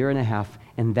for 1.5 years,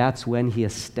 and that's when he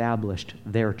established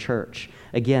their church.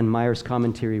 Again, Meyer's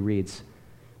commentary reads,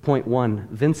 point 1,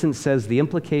 Vincent says the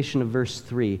implication of verse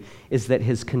 3 is that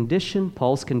his condition,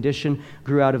 Paul's condition,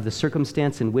 grew out of the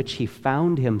circumstance in which he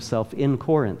found himself in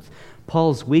Corinth.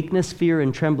 Paul's weakness, fear,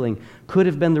 and trembling could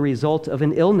have been the result of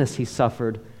an illness he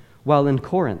suffered while in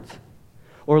Corinth.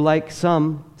 Or like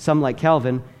some like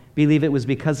Calvin, believe it was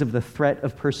because of the threat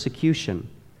of persecution.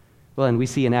 Well, and we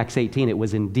see in Acts 18, it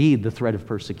was indeed the threat of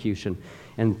persecution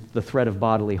and the threat of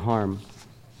bodily harm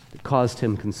that caused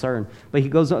him concern. But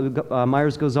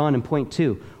Myers goes on in point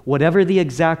 2, whatever the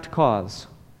exact cause,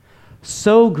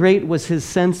 so great was his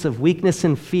sense of weakness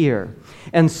and fear,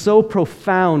 and so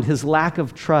profound his lack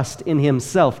of trust in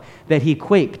himself that he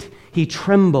quaked, he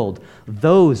trembled.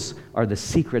 Those are the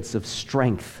secrets of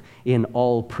strength in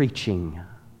all preaching.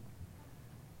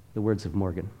 The words of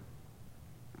Morgan.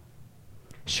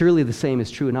 Surely the same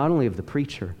is true not only of the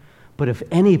preacher, but of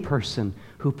any person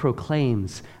who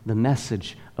proclaims the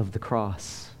message of the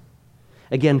cross.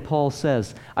 Again, Paul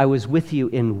says, I was with you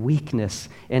in weakness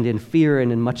and in fear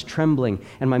and in much trembling,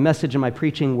 and my message and my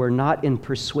preaching were not in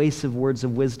persuasive words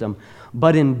of wisdom,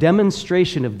 but in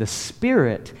demonstration of the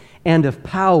Spirit and of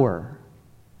power.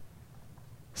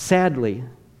 Sadly,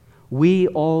 we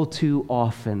all too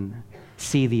often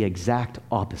see the exact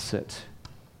opposite.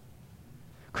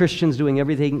 Christians doing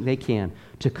everything they can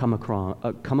to come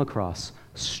across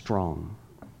strong.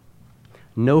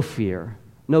 No fear,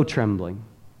 no trembling,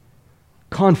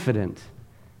 confident,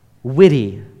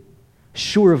 witty,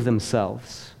 sure of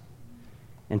themselves.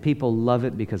 And people love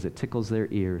it because it tickles their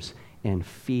ears and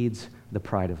feeds the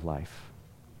pride of life.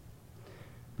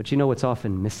 But you know what's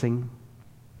often missing?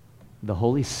 The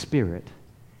Holy Spirit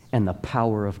and the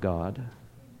power of God.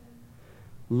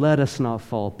 Let us not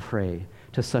fall prey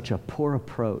to such a poor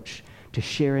approach to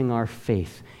sharing our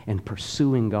faith and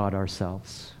pursuing God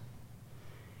ourselves.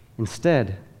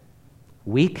 Instead,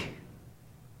 weak,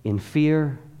 in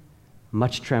fear,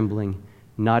 much trembling,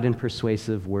 not in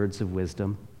persuasive words of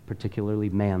wisdom, particularly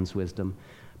man's wisdom,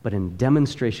 but in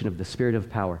demonstration of the Spirit of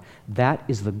power. That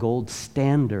is the gold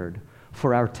standard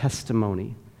for our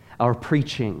testimony, our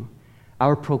preaching,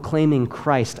 our proclaiming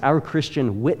Christ, our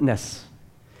Christian witness.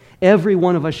 Every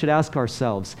one of us should ask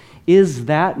ourselves, is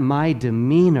that my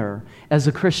demeanor as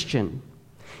a Christian?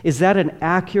 Is that an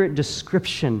accurate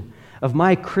description of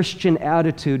my Christian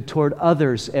attitude toward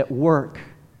others at work,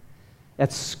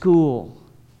 at school,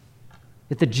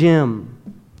 at the gym,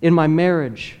 in my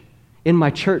marriage, in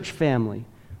my church family,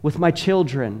 with my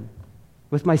children,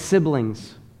 with my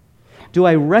siblings? Do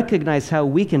I recognize how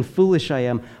weak and foolish I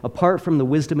am apart from the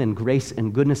wisdom and grace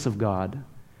and goodness of God?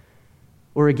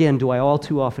 Or again, do I all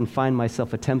too often find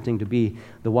myself attempting to be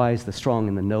the wise, the strong,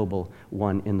 and the noble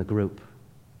one in the group?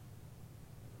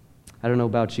 I don't know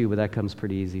about you, but that comes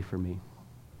pretty easy for me.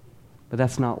 But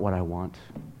that's not what I want.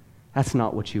 That's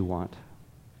not what you want.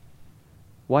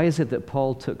 Why is it that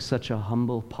Paul took such a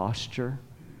humble posture?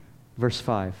 Verse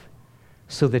 5,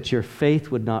 so that your faith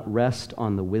would not rest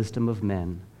on the wisdom of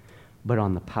men, but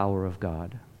on the power of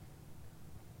God.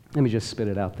 Let me just spit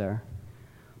it out there.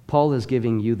 Paul is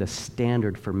giving you the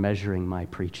standard for measuring my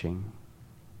preaching.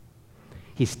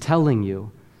 He's telling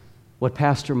you what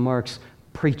Pastor Mark's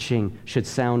preaching should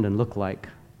sound and look like.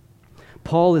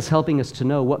 Paul is helping us to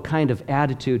know what kind of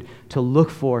attitude to look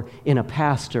for in a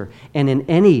pastor and in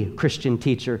any Christian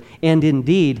teacher, and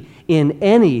indeed in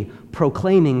any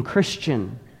proclaiming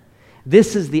Christian.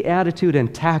 This is the attitude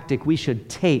and tactic we should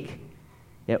take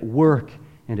at work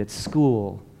and at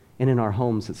school and in our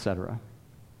homes, etc.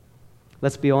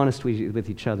 Let's be honest with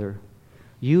each other.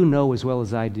 You know as well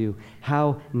as I do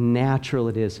how natural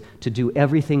it is to do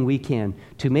everything we can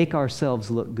to make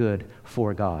ourselves look good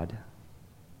for God.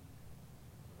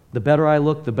 The better I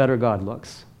look, the better God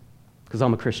looks, because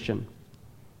I'm a Christian.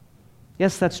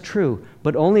 Yes, that's true,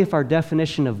 but only if our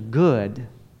definition of good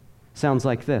sounds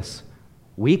like this: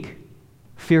 weak,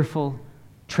 fearful,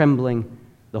 trembling,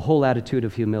 the whole attitude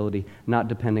of humility, not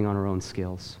depending on our own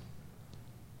skills.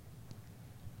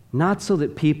 Not so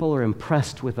that people are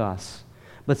impressed with us,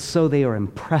 but so they are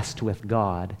impressed with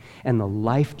God and the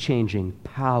life-changing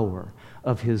power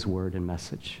of His word and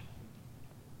message.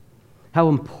 How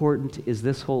important is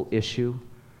this whole issue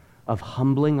of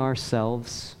humbling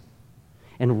ourselves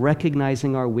and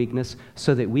recognizing our weakness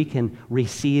so that we can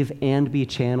receive and be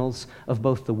channels of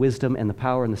both the wisdom and the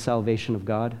power and the salvation of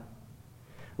God?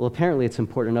 Well, apparently it's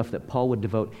important enough that Paul would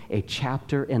devote a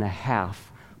chapter and a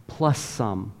half plus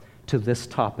some to this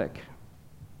topic.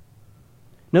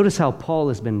 Notice how Paul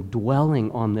has been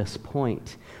dwelling on this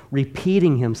point,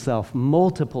 repeating himself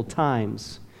multiple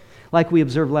times. Like we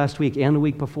observed last week and the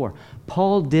week before,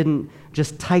 Paul didn't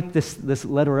just type this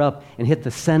letter up and hit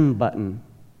the send button.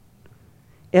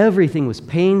 Everything was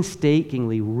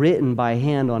painstakingly written by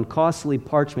hand on costly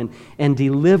parchment and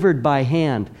delivered by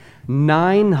hand,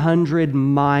 900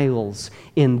 miles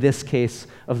in this case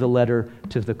of the letter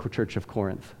to the church of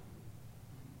Corinth.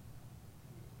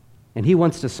 And he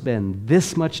wants to spend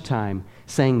this much time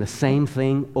saying the same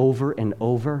thing over and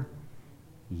over?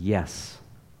 Yes.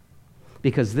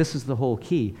 Because this is the whole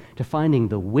key to finding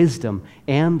the wisdom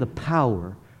and the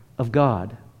power of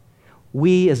God.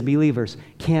 We as believers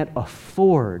can't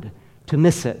afford to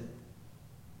miss it.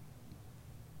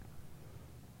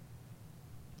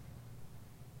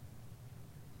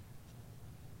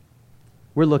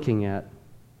 We're looking at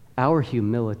our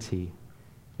humility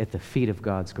at the feet of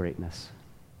God's greatness.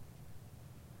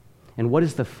 And what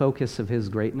is the focus of His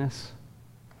greatness?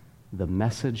 The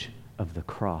message of the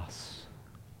cross.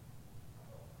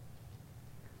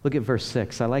 Look at verse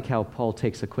 6. I like how Paul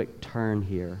takes a quick turn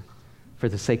here for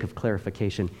the sake of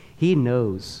clarification. He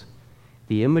knows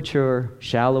the immature,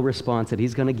 shallow response that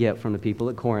he's going to get from the people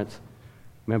at Corinth.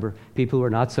 Remember, people who are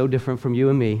not so different from you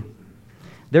and me.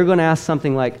 They're going to ask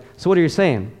something like, so what are you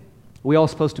saying? Are we all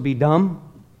supposed to be dumb?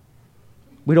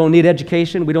 We don't need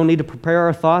education. We don't need to prepare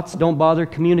our thoughts. Don't bother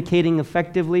communicating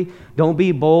effectively. Don't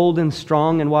be bold and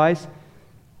strong and wise.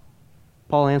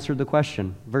 Paul answered the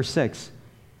question. Verse 6.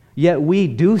 Yet we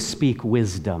do speak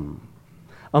wisdom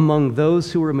among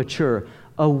those who are mature,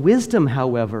 A wisdom,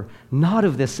 however, not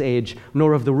of this age,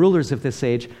 nor of the rulers of this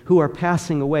age, who are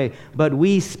passing away, but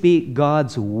we speak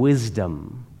God's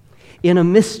wisdom. In a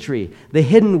mystery, the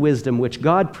hidden wisdom which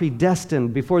God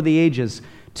predestined before the ages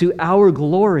to our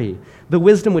glory, the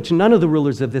wisdom which none of the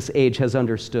rulers of this age has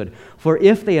understood. For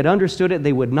if they had understood it,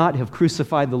 they would not have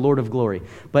crucified the Lord of glory.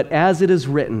 But as it is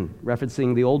written,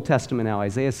 referencing the Old Testament now,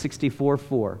 Isaiah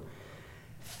 64:4,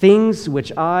 things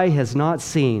which eye has not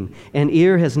seen and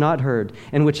ear has not heard,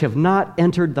 and which have not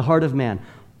entered the heart of man,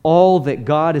 all that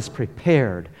God has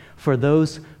prepared for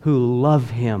those who love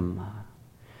Him.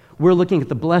 We're looking at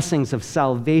the blessings of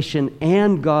salvation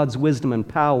and God's wisdom and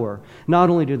power, not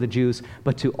only to the Jews,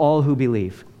 but to all who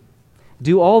believe.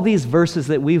 Do all these verses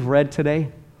that we've read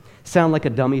today sound like a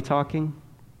dummy talking?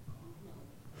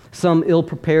 Some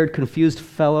ill-prepared, confused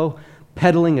fellow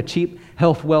peddling a cheap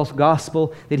health wealth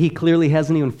gospel that he clearly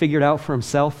hasn't even figured out for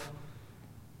himself?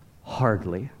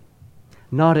 Hardly.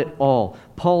 Not at all.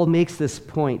 Paul makes this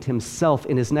point himself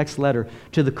in his next letter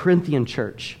to the Corinthian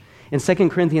church. In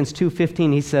 2 Corinthians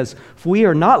 2:15, he says, "For we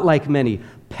are not like many,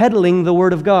 peddling the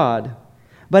word of God,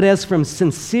 but as from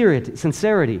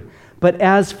sincerity, but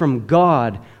as from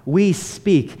God, we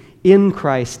speak in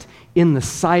Christ, in the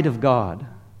sight of God."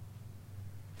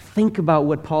 Think about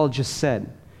what Paul just said.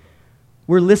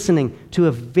 We're listening to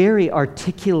a very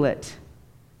articulate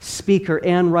speaker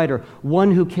and writer,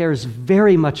 one who cares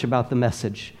very much about the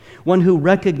message, one who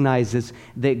recognizes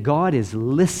that God is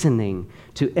listening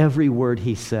to every word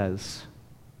he says.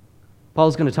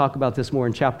 Paul's going to talk about this more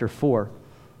in chapter 4.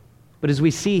 But as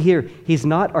we see here, he's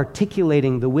not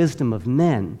articulating the wisdom of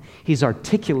men. He's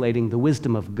articulating the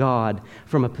wisdom of God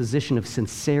from a position of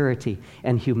sincerity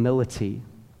and humility.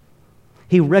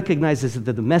 He recognizes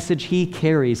that the message he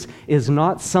carries is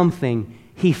not something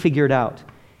he figured out.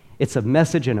 It's a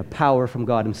message and a power from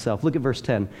God himself. Look at verse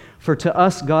 10. "For to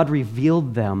us God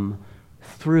revealed them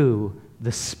through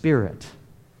the Spirit."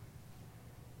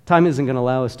 Time isn't going to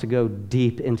allow us to go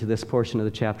deep into this portion of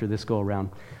the chapter this go around.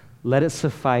 Let it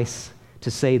suffice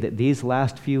to say that these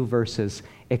last few verses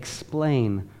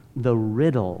explain the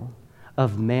riddle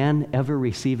of man ever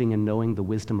receiving and knowing the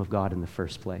wisdom of God in the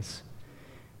first place.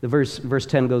 The verse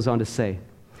 10 goes on to say,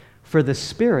 "For the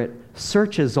Spirit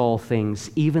searches all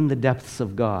things, even the depths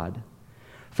of God.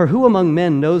 For who among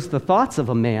men knows the thoughts of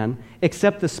a man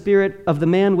except the spirit of the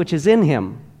man which is in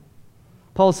him?"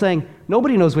 Paul's saying,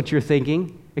 nobody knows what you're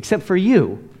thinking except for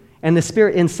you and the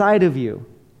Spirit inside of you.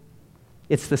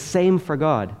 It's the same for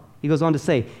God. He goes on to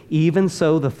say, "Even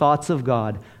so the thoughts of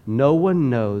God no one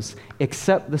knows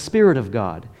except the Spirit of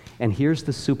God." And here's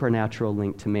the supernatural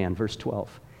link to man, verse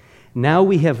 12. "Now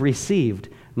we have received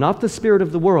not the spirit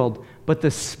of the world, but the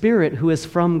Spirit who is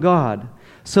from God,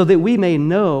 so that we may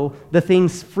know the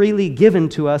things freely given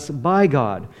to us by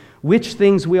God, which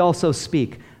things we also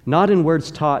speak, not in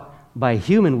words taught by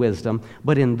human wisdom,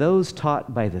 but in those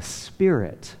taught by the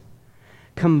Spirit,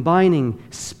 combining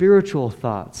spiritual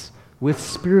thoughts with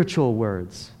spiritual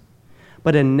words.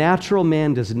 But a natural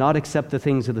man does not accept the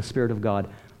things of the Spirit of God,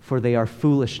 for they are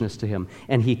foolishness to him,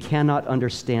 and he cannot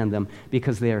understand them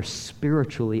because they are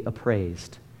spiritually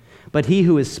appraised. But he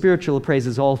who is spiritual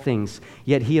appraises all things,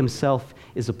 yet he himself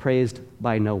is appraised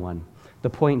by no one." The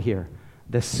point here,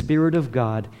 the Spirit of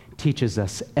God teaches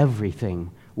us everything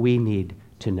we need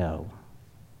to know.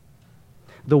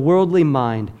 The worldly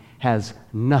mind has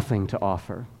nothing to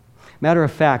offer. Matter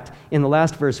of fact, in the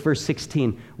last verse, verse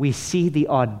 16, we see the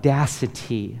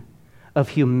audacity of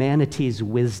humanity's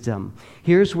wisdom.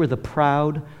 Here's where the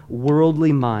proud,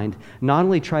 worldly mind not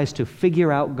only tries to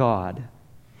figure out God,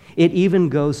 it even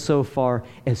goes so far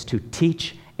as to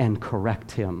teach and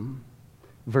correct him.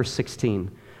 Verse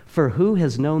 16, "For who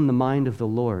has known the mind of the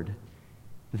Lord,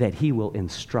 that he will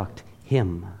instruct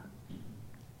him?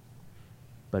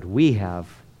 But we have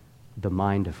the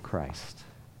mind of Christ."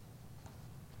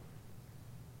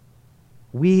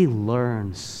 We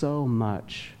learn so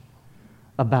much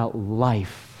about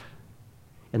life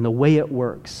and the way it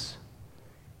works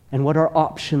and what our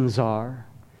options are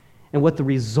and what the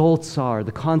results are,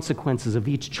 the consequences of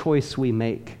each choice we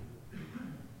make.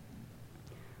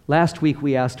 Last week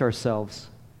we asked ourselves,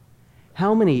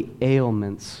 how many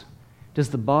ailments does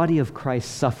the body of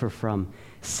Christ suffer from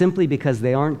simply because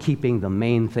they aren't keeping the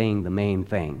main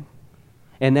thing,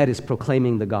 and that is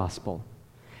proclaiming the gospel?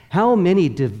 How many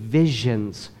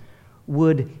divisions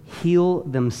would heal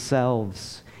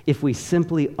themselves if we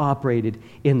simply operated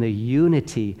in the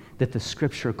unity that the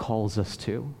Scripture calls us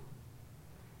to?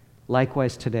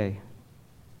 Likewise today,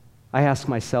 I ask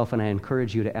myself, and I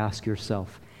encourage you to ask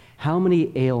yourself, how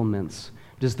many ailments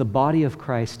does the body of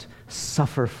Christ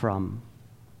suffer from?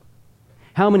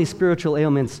 How many spiritual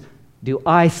ailments do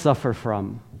I suffer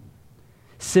from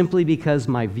simply because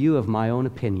my view of my own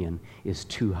opinion is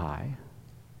too high,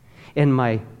 and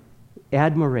my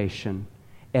admiration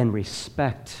and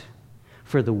respect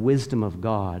for the wisdom of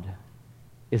God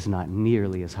is not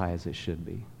nearly as high as it should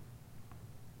be?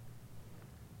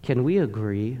 Can we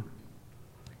agree?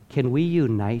 Can we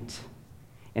unite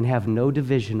and have no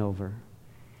division over?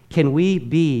 Can we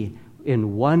be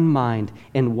in one mind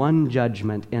and one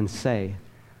judgment and say,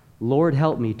 Lord,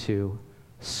 help me to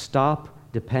stop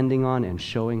depending on and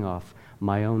showing off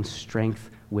my own strength,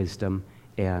 wisdom,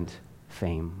 and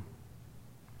fame?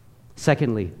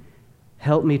 Secondly,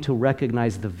 help me to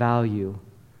recognize the value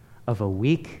of a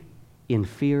weak, in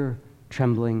fear,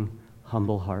 trembling,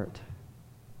 humble heart.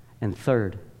 And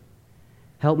third,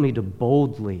 help me to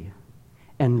boldly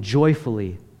and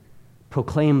joyfully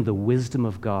proclaim the wisdom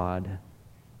of God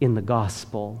in the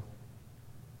gospel,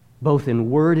 both in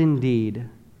word and deed,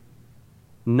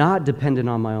 not dependent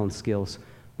on my own skills,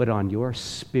 but on your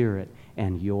Spirit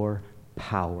and your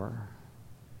power.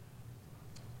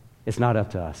 It's not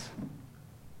up to us.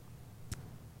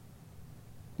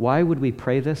 Why would we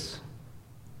pray this?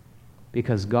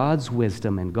 Because God's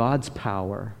wisdom and God's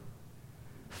power,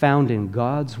 found in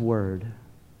God's Word,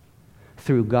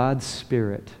 through God's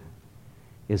Spirit,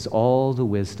 is all the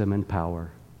wisdom and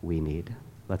power we need.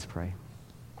 Let's pray.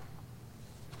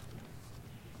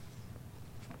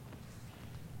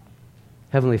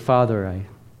 Heavenly Father,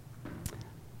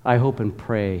 I hope and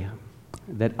pray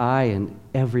that I and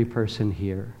every person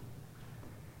here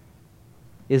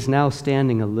is now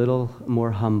standing a little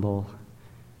more humble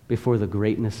before the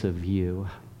greatness of you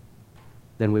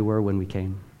than we were when we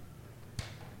came.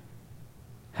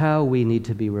 How we need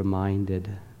to be reminded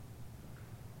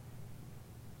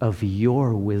of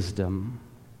your wisdom.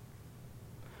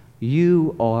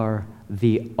 You are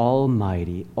the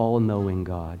almighty, all-knowing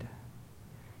God.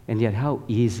 And yet how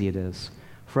easy it is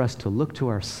for us to look to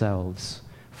ourselves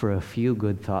for a few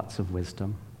good thoughts of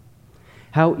wisdom.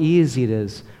 How easy it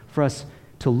is for us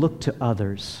to look to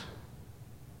others,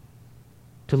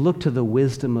 to look to the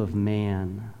wisdom of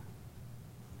man.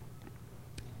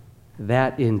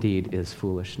 That indeed is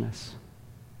foolishness.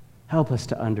 Help us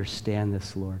to understand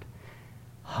this, Lord.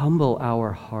 Humble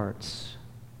our hearts.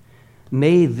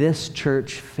 May this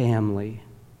church family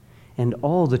and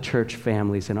all the church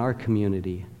families in our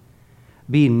community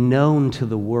be known to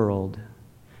the world,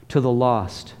 to the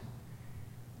lost,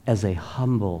 as a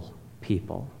humble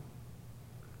people.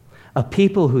 A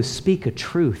people who speak a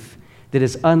truth that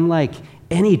is unlike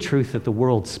any truth that the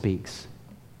world speaks.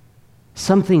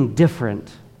 Something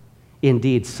different,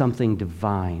 indeed something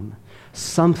divine,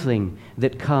 something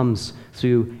that comes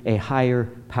through a higher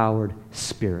powered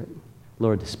Spirit.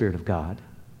 Lord, the Spirit of God.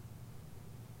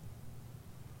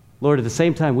 Lord, at the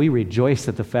same time, we rejoice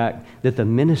at the fact that the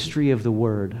ministry of the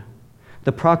Word,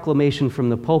 the proclamation from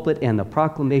the pulpit and the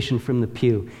proclamation from the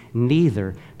pew,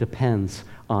 neither depends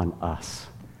on us.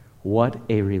 What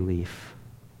a relief.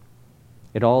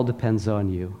 It all depends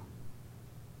on you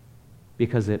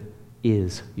because it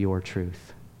is your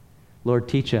truth. Lord,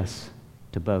 teach us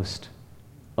to boast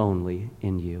only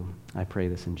in you. I pray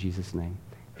this in Jesus' name.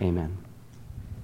 Amen.